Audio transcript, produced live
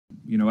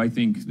You know, I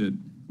think that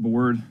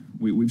board,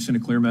 we've sent a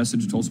clear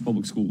message to Tulsa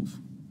Public Schools.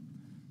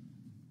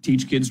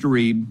 Teach kids to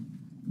read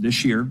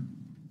this year.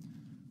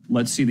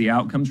 Let's see the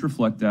outcomes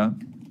reflect that.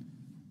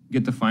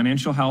 Get the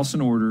financial house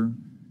in order.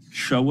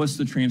 Show us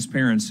the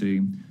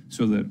transparency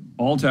so that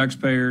all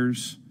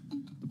taxpayers,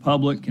 the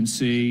public can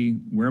see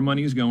where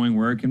money is going,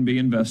 where it can be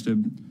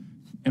invested,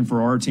 and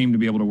for our team to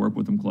be able to work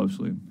with them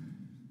closely.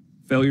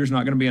 Failure is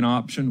not going to be an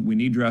option. We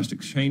need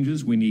drastic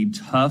changes. We need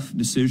tough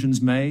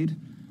decisions made.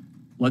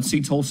 Let's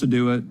see Tulsa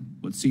do it.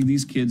 Let's see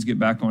these kids get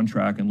back on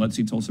track, and let's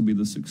see Tulsa be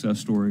the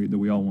success story that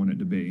we all want it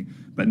to be.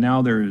 But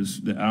now there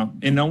is,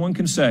 and no one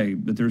can say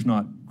that there's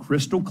not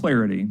crystal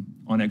clarity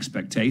on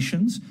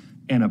expectations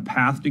and a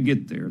path to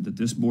get there that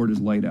this board has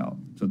laid out.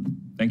 So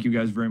thank you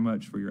guys very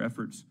much for your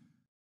efforts.